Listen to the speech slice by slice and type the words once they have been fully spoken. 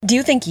Do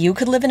you think you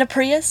could live in a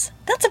Prius?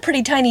 That's a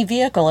pretty tiny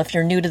vehicle if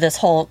you're new to this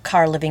whole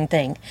car living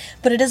thing.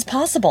 But it is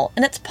possible,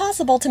 and it's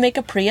possible to make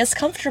a Prius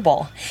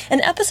comfortable.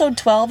 In episode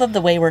 12 of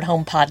the Wayward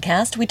Home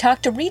podcast, we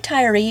talked to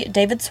retiree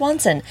David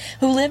Swanson,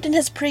 who lived in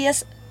his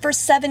Prius for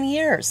 7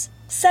 years.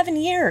 7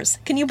 years!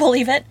 Can you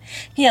believe it?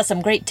 He has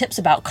some great tips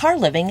about car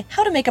living,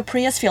 how to make a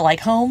Prius feel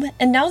like home,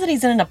 and now that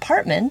he's in an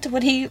apartment,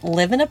 would he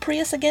live in a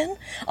Prius again?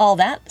 All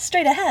that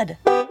straight ahead.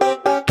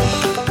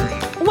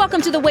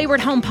 Welcome to the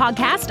Wayward Home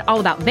podcast, all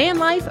about van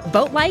life,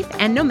 boat life,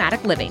 and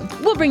nomadic living.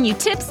 We'll bring you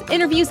tips,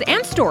 interviews,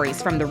 and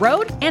stories from the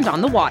road and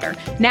on the water.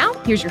 Now,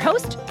 here's your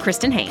host,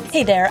 Kristen Haynes.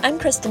 Hey there, I'm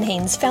Kristen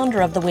Haynes,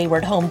 founder of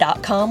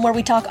thewaywardhome.com, where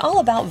we talk all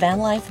about van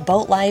life,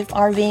 boat life,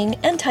 RVing,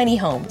 and tiny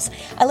homes.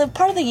 I live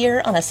part of the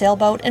year on a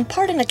sailboat and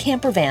part in a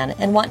camper van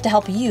and want to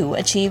help you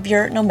achieve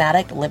your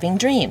nomadic living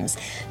dreams.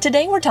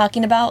 Today, we're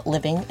talking about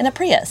living in a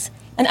Prius.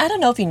 And I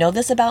don't know if you know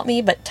this about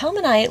me, but Tom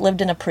and I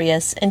lived in a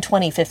Prius in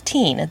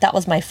 2015. That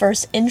was my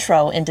first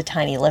intro into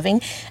tiny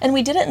living, and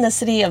we did it in the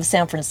city of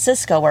San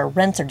Francisco, where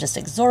rents are just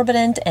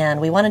exorbitant,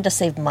 and we wanted to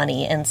save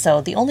money, and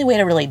so the only way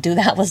to really do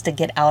that was to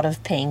get out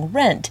of paying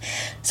rent.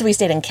 So we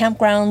stayed in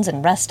campgrounds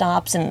and rest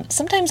stops, and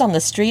sometimes on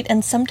the street,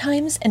 and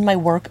sometimes in my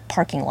work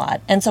parking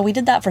lot. And so we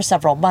did that for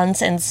several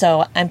months, and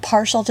so I'm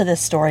partial to this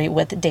story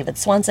with David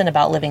Swanson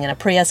about living in a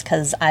Prius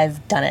because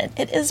I've done it.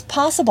 It is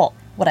possible.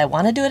 Would I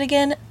want to do it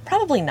again?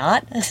 Probably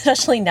not,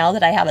 especially now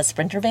that I have a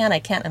Sprinter van. I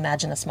can't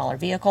imagine a smaller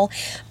vehicle,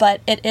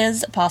 but it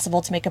is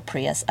possible to make a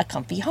Prius a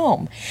comfy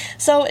home.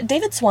 So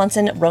David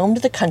Swanson roamed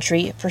the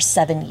country for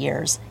 7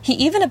 years. He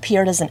even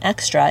appeared as an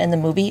extra in the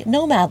movie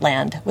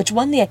Nomadland, which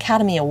won the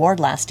Academy Award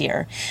last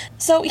year.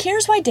 So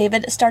here's why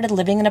David started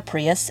living in a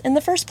Prius in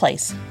the first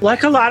place.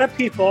 Like a lot of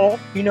people,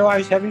 I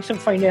was having some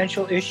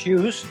financial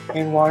issues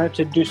and wanted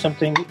to do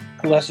something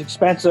less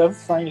expensive,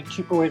 find a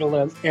cheaper way to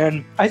live.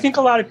 And I think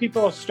a lot of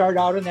people start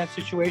out in that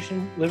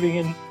situation, living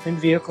in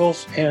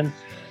vehicles. And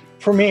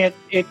for me,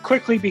 it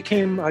quickly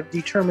became a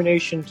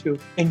determination to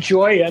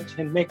enjoy it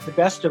and make the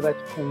best of it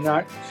and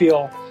not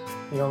feel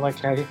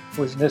like I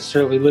was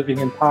necessarily living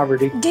in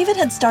poverty. David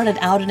had started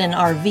out in an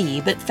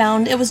RV, but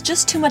found it was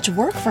just too much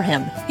work for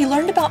him. He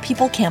learned about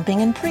people camping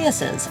in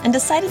Priuses and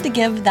decided to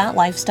give that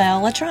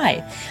lifestyle a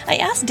try. I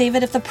asked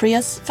David if the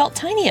Prius felt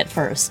tiny at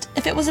first,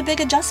 if it was a big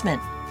adjustment.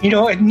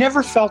 It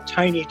never felt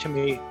tiny to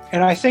me.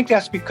 And I think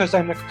that's because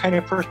I'm the kind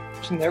of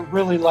person that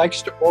really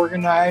likes to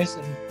organize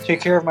and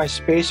take care of my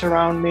space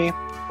around me.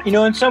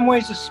 In some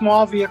ways, a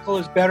small vehicle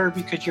is better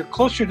because you're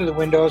closer to the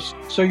windows,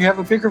 so you have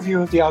a bigger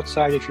view of the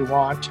outside if you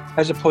want,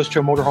 as opposed to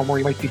a motorhome where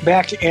you might be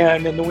back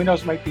end and the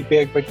windows might be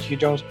big, but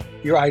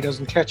your eye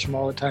doesn't catch them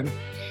all the time.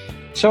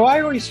 So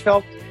I always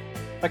felt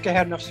like I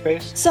had enough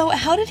space. So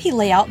how did he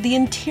lay out the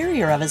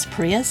interior of his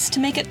Prius to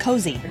make it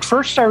cozy?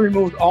 First, I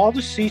removed all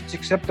the seats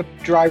except the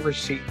driver's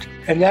seat,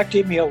 and that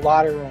gave me a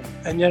lot of room.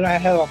 And then I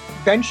had a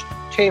bench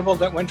table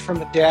that went from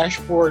the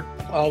dashboard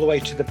all the way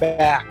to the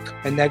back,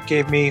 and that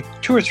gave me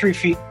 2 or 3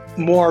 feet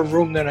more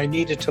room than I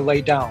needed to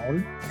lay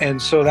down.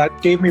 And so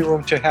that gave me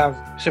room to have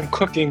some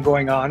cooking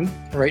going on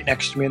right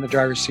next to me in the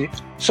driver's seat.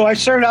 So I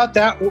started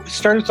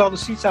with all the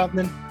seats out, and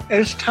then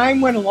as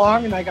time went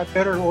along and I got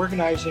better at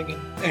organizing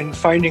and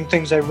finding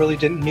things I really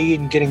didn't need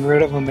and getting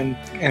rid of them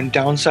and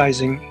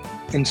downsizing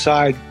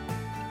inside,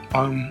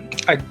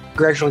 I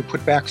gradually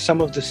put back some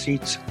of the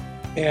seats.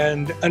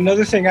 And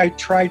another thing I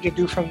tried to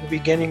do from the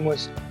beginning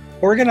was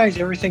organize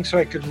everything so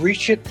I could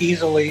reach it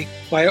easily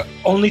by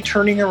only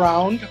turning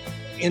around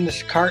in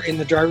this car, in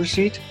the driver's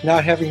seat,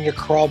 not having to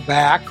crawl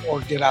back or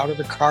get out of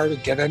the car to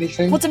get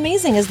anything. What's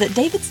amazing is that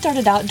David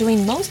started out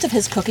doing most of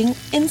his cooking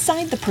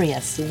inside the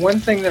Prius. The one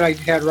thing that I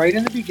had right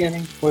in the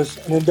beginning was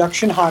an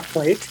induction hot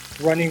plate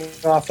running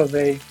off of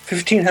a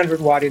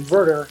 1500 watt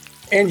inverter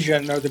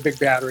engine, or the big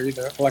battery,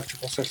 the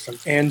electrical system.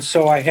 And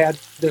so I had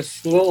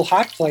this little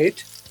hot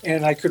plate,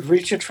 and I could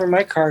reach it from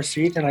my car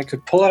seat and I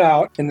could pull it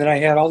out. And then I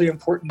had all the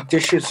important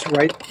dishes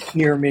right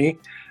near me.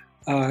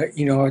 I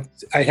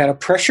had a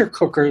pressure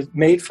cooker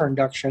made for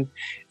induction,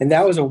 and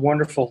that was a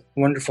wonderful,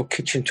 wonderful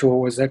kitchen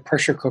tool, was that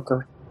pressure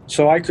cooker.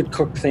 So I could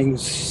cook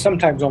things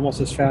sometimes almost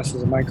as fast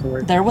as a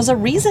microwave. There was a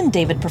reason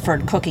David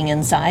preferred cooking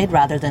inside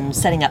rather than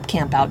setting up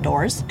camp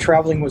outdoors.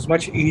 Traveling was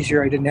much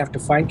easier. I didn't have to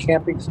find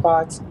camping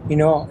spots.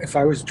 If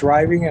I was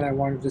driving and I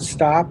wanted to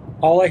stop,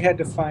 all I had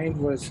to find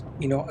was,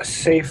 a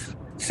safe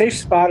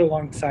spot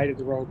alongside of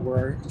the road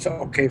where it's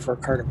okay for a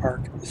car to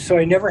park. So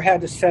I never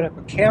had to set up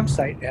a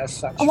campsite as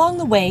such. Along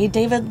the way,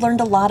 David learned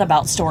a lot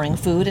about storing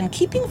food and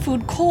keeping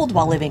food cold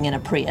while living in a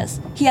Prius.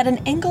 He had an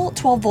Engel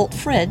 12-volt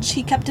fridge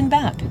he kept in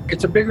back.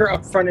 It's a bigger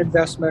upfront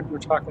investment. We're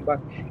talking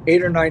about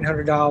 $800 or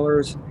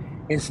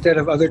 $900 instead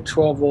of other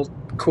 12-volt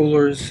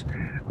coolers,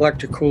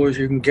 electric coolers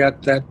you can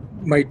get that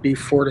might be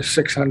 $400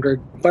 to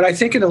 $600. But I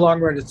think in the long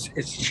run,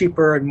 it's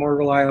cheaper and more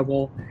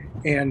reliable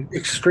and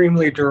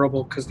extremely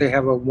durable because they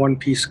have a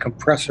one-piece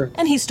compressor.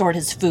 And he stored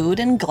his food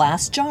in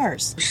glass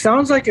jars.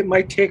 Sounds like it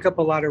might take up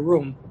a lot of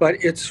room, but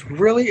it's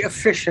really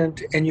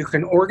efficient, and you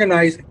can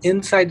organize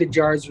inside the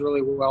jars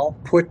really well.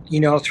 Put,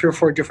 3 or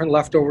 4 different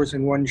leftovers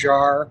in one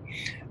jar.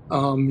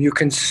 You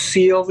can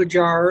seal the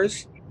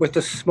jars with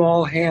a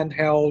small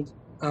handheld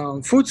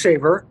food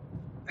saver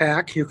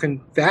pack, you can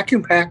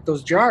vacuum pack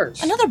those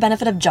jars. Another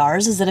benefit of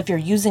jars is that if you're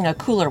using a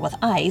cooler with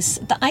ice,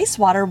 the ice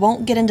water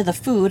won't get into the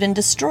food and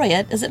destroy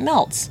it as it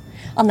melts.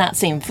 On that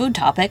same food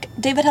topic,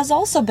 David has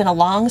also been a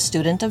long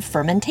student of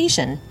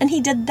fermentation, and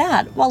he did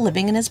that while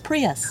living in his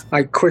Prius.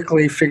 I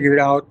quickly figured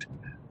out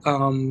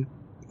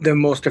the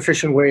most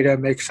efficient way to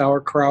make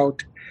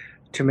sauerkraut,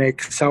 to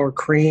make sour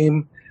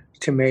cream,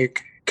 to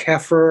make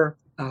kefir,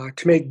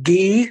 to make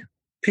ghee.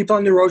 People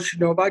on the road should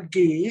know about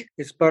ghee.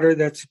 It's butter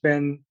that's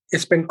been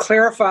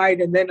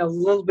clarified and then a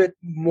little bit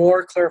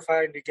more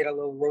clarified to get a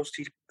little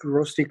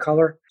roasty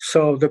color.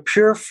 So the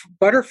pure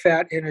butter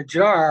fat in a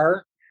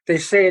jar, they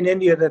say in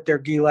India that their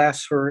ghee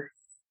lasts for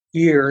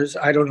years.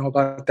 I don't know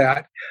about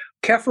that.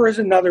 Kefir is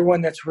another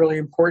one that's really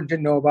important to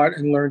know about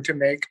and learn to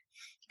make.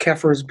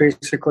 Kefir is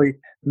basically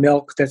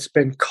milk that's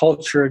been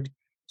cultured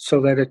so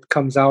that it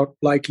comes out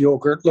like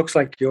yogurt, looks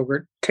like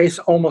yogurt, tastes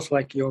almost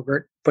like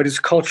yogurt, but is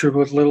cultured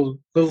with little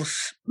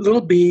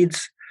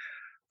beads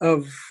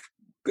of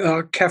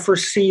kefir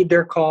seed,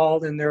 they're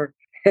called, and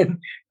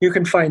you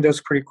can find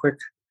those pretty quick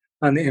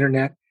on the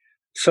internet.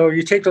 So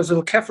you take those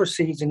little kefir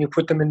seeds and you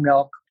put them in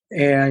milk,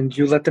 and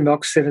you let the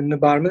milk sit in the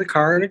bottom of the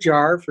car in a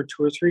jar for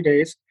 2 or 3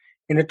 days,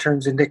 and it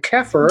turns into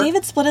kefir.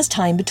 David split his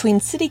time between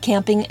city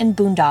camping and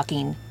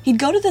boondocking. He'd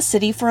go to the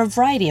city for a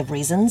variety of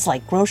reasons,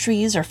 like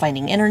groceries or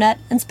finding internet,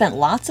 and spent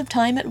lots of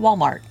time at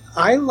Walmart.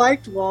 I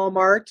liked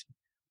Walmart.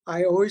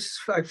 I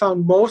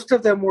found most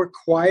of them were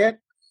quiet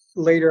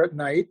later at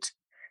night,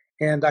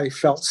 and I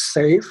felt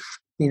safe,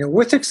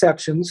 with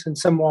exceptions, and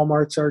some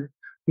Walmarts are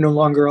no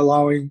longer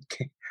allowing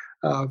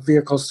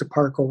vehicles to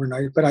park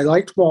overnight. But I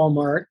liked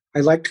Walmart. I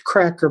liked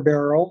Cracker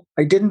Barrel.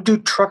 I didn't do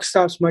truck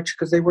stops much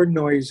because they were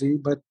noisy,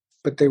 but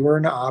they were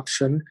an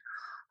option.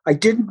 I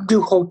didn't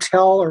do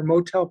hotel or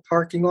motel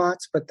parking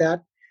lots, but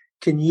that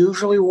can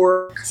usually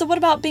work. So what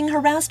about being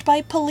harassed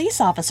by police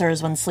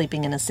officers when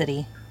sleeping in a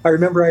city? I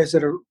remember I was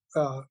at a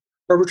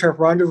Rubber Trap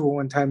Rendezvous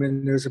one time,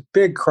 and there was a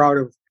big crowd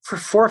of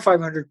 400 or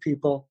 500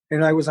 people,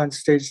 and I was on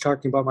stage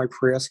talking about my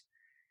Prius.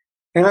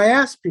 And I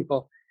asked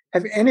people,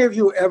 have any of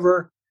you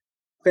ever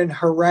been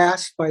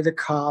harassed by the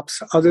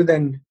cops other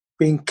than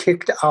being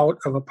kicked out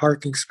of a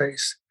parking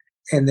space?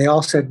 And they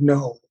all said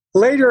no.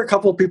 Later, a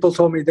couple of people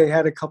told me they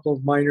had a couple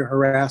of minor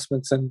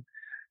harassments, and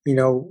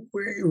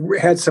we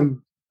had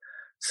some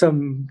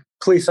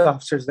police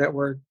officers that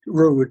were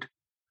rude.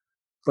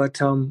 But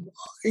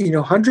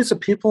hundreds of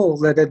people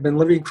that had been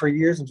living for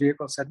years in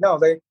vehicles said no.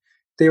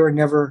 They were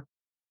never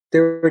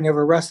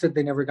arrested.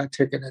 They never got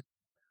ticketed.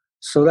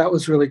 So that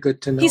was really good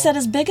to know. He said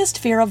his biggest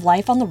fear of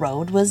life on the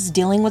road was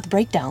dealing with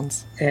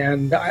breakdowns.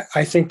 And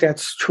I think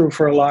that's true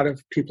for a lot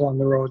of people on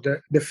the road.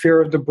 The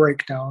fear of the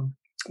breakdown.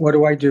 What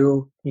do I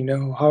do?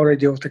 How do I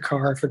deal with the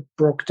car if it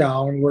broke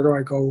down? Where do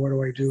I go? What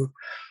do I do?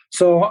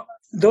 So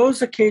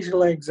those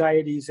occasional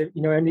anxieties,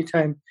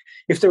 anytime,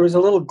 if there was a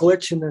little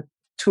glitch in the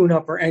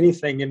tune-up or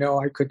anything,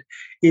 I could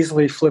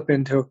easily flip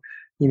into,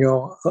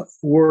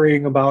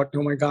 worrying about,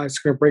 oh my God, it's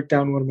going to break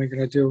down. What am I going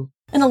to do?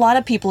 And a lot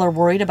of people are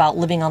worried about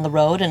living on the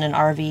road in an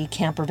RV,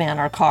 camper van,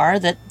 or car,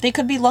 that they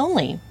could be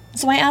lonely.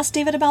 So I asked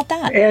David about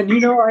that. And,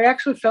 I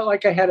actually felt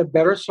like I had a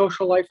better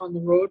social life on the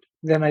road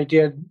than I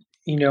did,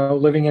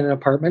 living in an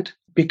apartment,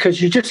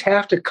 because you just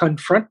have to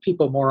confront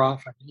people more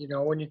often.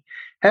 When you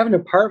have an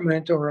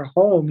apartment or a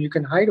home, you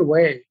can hide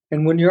away.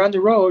 And when you're on the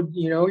road,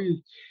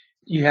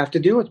 you have to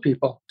deal with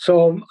people.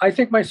 So I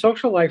think my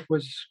social life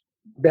was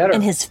better.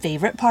 And his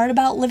favorite part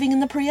about living in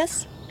the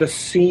Prius? The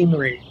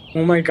scenery.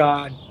 Oh my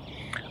God.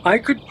 I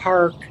could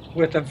park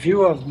with a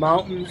view of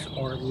mountains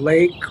or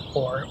lake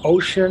or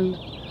ocean.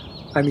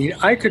 I mean,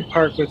 I could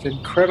park with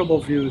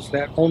incredible views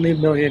that only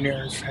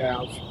millionaires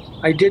have.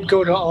 I did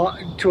go to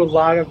a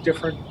lot of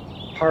different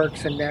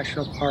parks and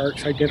national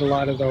parks. I did a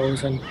lot of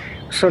those, and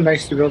it's so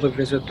nice to be able to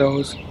visit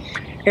those.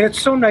 And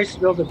it's so nice to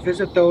be able to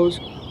visit those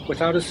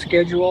without a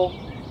schedule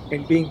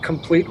and being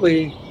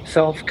completely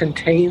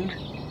self-contained.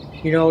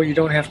 You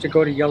don't have to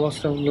go to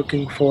Yellowstone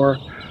looking for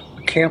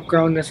a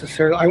campground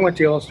necessarily. I went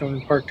to Yellowstone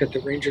and parked at the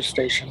ranger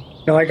station.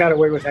 Now, I got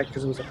away with that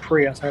because it was a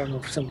Prius. I don't know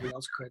if somebody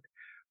else could.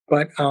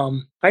 But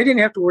I didn't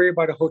have to worry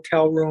about a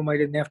hotel room. I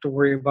didn't have to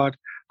worry about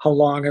how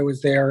long I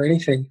was there or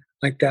anything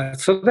like that.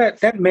 So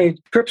that made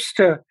trips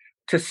to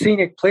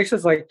scenic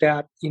places like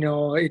that,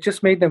 it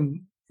just made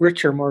them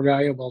richer, more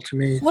valuable to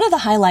me. One of the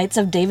highlights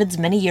of David's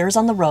many years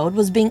on the road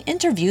was being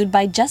interviewed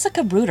by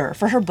Jessica Bruder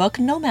for her book,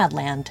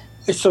 Nomadland.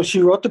 So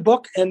she wrote the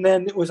book, and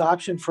then it was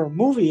optioned for a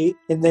movie,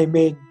 and they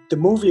made the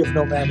movie of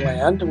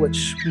Nomadland,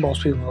 which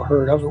most people have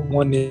heard of. It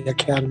won the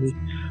Academy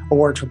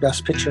Award for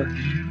Best Picture.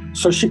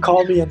 So she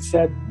called me and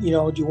said, do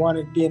you want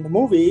to be in the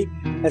movie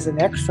as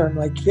an extra? I'm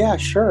like, yeah,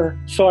 sure.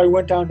 So I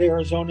went down to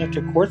Arizona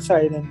to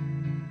Quartzsite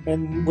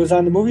and was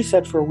on the movie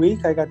set for a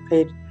week. I got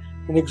paid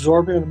an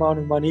exorbitant amount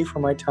of money for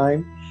my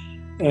time.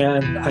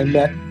 And I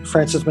met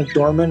Frances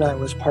McDormand. I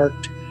was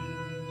parked,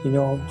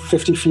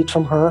 50 feet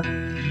from her.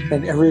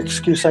 And every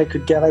excuse I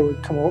could get, I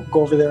would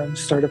go over there and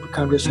start up a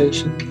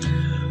conversation.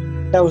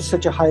 That was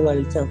such a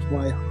highlight of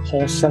my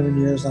whole 7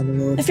 years on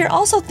the road. If you're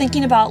also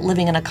thinking about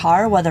living in a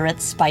car, whether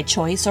it's by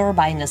choice or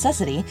by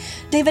necessity,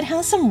 David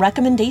has some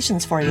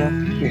recommendations for you.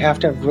 You have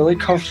to have really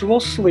comfortable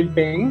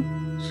sleeping.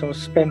 So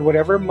spend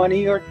whatever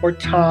money or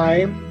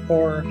time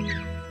or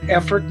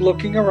effort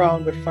looking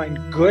around, but find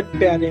good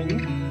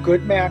bedding,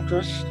 good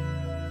mattress.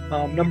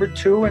 Number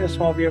 2 in a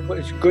small vehicle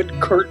is good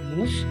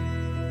curtains,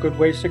 good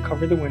ways to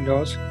cover the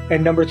windows.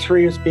 And number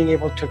 3 is being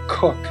able to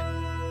cook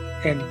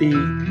and be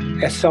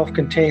as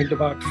self-contained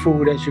about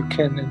food as you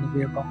can in the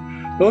vehicle.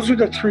 Those are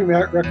the 3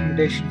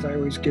 recommendations I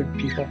always give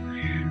people,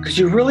 because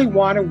you really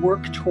want to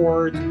work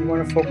towards, you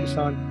want to focus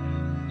on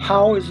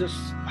how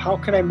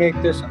can I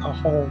make this a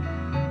home?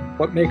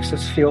 What makes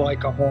us feel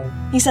like a home?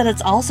 He said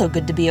it's also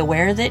good to be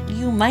aware that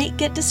you might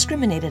get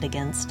discriminated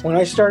against. When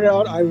I started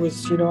out, I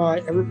was,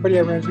 everybody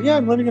I ran into,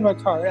 I'm living in my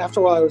car.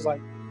 After a while, I was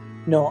like,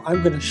 no,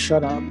 I'm going to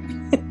shut up.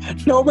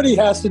 Nobody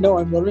has to know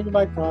I'm living in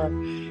my car.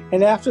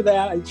 And after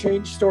that, I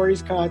changed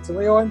stories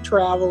constantly. Oh, I'm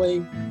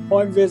traveling. Oh,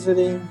 I'm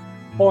visiting.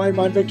 Oh, I'm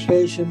on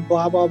vacation,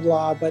 blah, blah,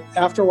 blah. But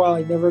after a while,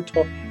 I never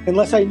told,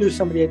 unless I knew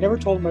somebody, I never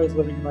told them I was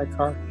living in my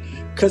car.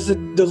 Because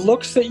the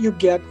looks that you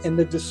get and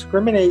the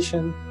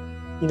discrimination,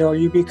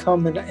 you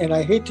become, and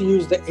I hate to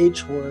use the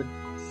H word,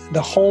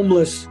 the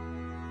homeless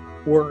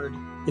word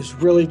is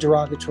really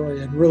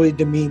derogatory and really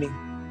demeaning.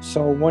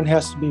 So one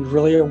has to be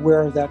really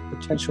aware of that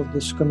potential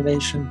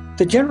discrimination.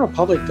 The general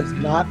public does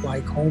not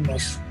like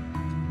homeless.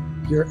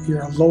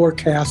 You're a lower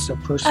caste of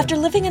person. After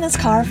living in his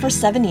car for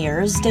 7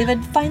 years,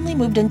 David finally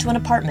moved into an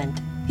apartment.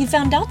 He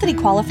found out that he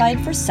qualified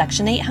for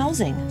Section 8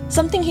 housing,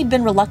 something he'd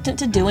been reluctant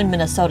to do in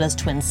Minnesota's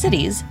Twin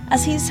Cities,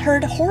 as he's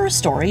heard horror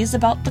stories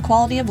about the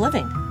quality of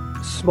living.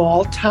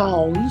 Small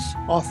towns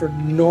offer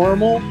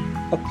normal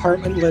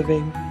apartment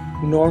living,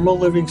 normal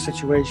living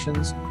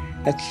situations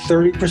at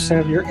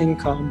 30% of your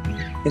income,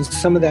 and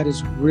some of that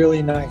is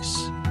really nice.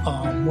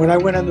 When I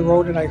went on the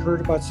road and I heard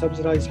about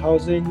subsidized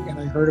housing and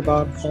I heard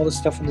about all the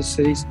stuff in the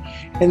cities,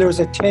 and there was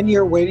a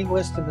 10-year waiting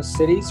list in the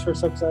cities for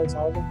subsidized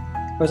housing,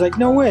 I was like,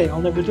 no way,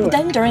 I'll never do it.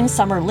 Then during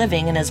summer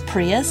living in his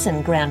Prius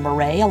in Grand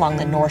Marais along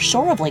the north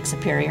shore of Lake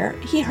Superior,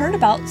 he heard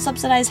about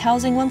subsidized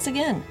housing once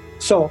again.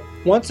 So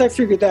once I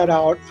figured that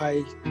out,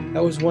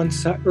 that was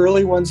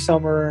early one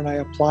summer, and I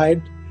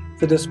applied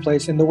for this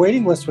place, and the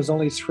waiting list was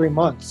only 3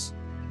 months.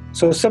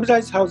 So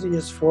subsidized housing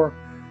is for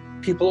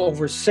people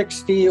over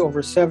 60,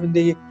 over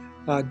 70,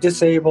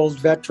 disabled,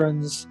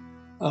 veterans,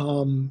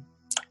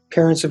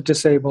 parents of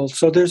disabled.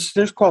 So there's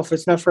qualified.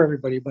 It's not for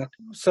everybody, but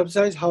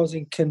subsidized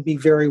housing can be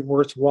very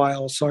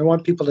worthwhile. So I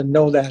want people to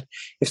know that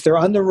if they're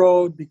on the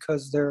road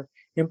because they're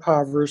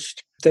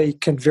impoverished, they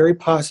can very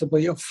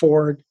possibly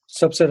afford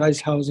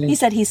subsidized housing. He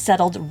said he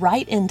settled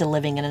right into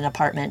living in an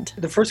apartment.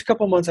 The first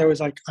couple of months I was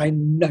like,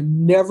 I'm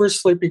never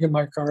sleeping in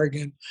my car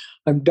again.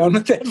 I'm done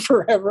with that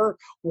forever.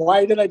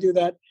 Why did I do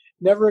that?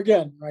 Never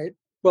again, right?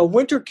 Well,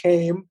 winter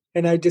came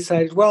and I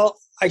decided, well,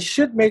 I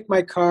should make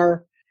my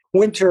car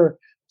winter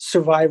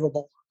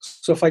survivable.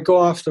 So if I go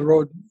off the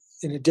road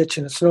in a ditch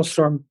in a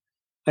snowstorm,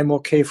 I'm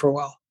okay for a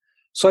while.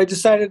 So I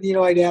decided,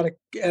 I'd add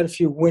a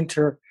few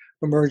winter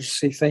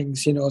emergency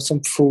things,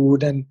 some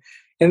food and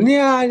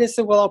I just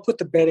said, well, I'll put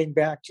the bedding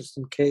back just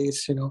in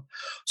case,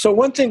 So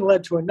one thing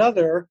led to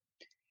another,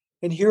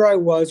 and here I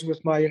was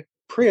with my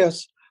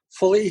Prius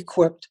fully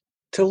equipped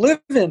to live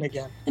in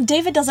again.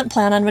 David doesn't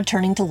plan on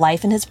returning to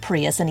life in his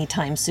Prius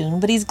anytime soon,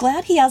 but he's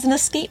glad he has an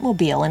escape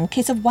mobile in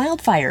case of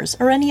wildfires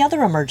or any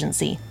other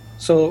emergency.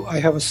 So I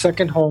have a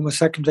second home, a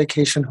second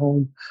vacation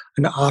home,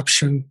 an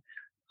option.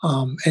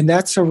 And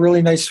that's a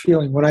really nice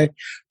feeling. When I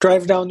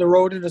drive down the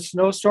road in a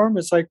snowstorm,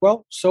 it's like,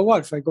 well, so what?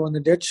 If I go in the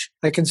ditch,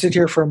 I can sit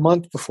here for a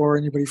month before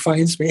anybody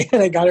finds me,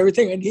 and I got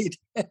everything I need.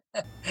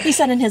 He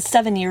said in his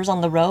 7 years on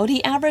the road,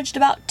 he averaged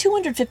about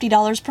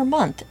 $250 per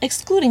month,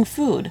 excluding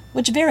food,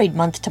 which varied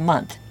month to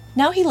month.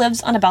 Now he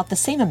lives on about the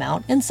same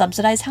amount in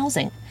subsidized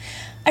housing.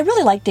 I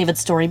really like David's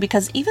story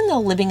because even though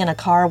living in a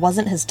car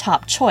wasn't his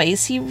top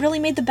choice, he really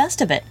made the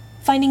best of it,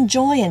 finding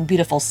joy in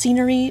beautiful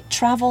scenery,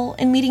 travel,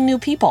 and meeting new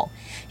people.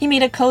 He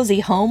made a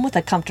cozy home with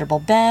a comfortable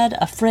bed,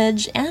 a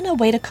fridge, and a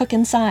way to cook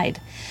inside.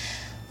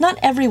 Not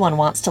everyone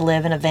wants to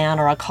live in a van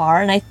or a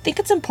car, and I think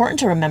it's important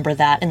to remember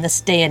that in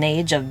this day and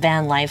age of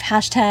van life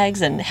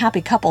hashtags and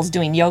happy couples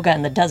doing yoga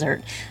in the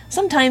desert.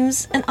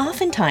 Sometimes, and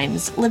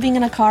oftentimes, living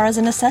in a car is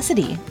a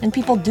necessity, and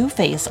people do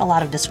face a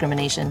lot of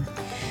discrimination.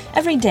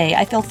 Every day,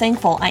 I feel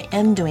thankful I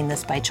am doing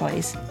this by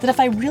choice, that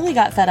if I really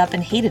got fed up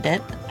and hated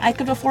it, I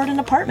could afford an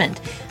apartment.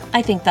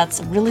 I think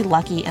that's really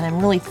lucky, and I'm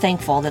really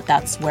thankful that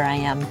that's where I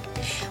am.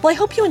 Well, I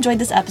hope you enjoyed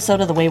this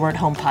episode of the Wayward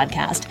Home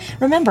Podcast.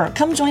 Remember,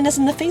 come join us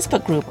in the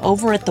Facebook group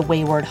over at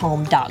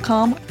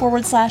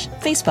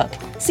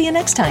thewaywardhome.com/Facebook. See you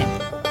next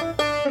time.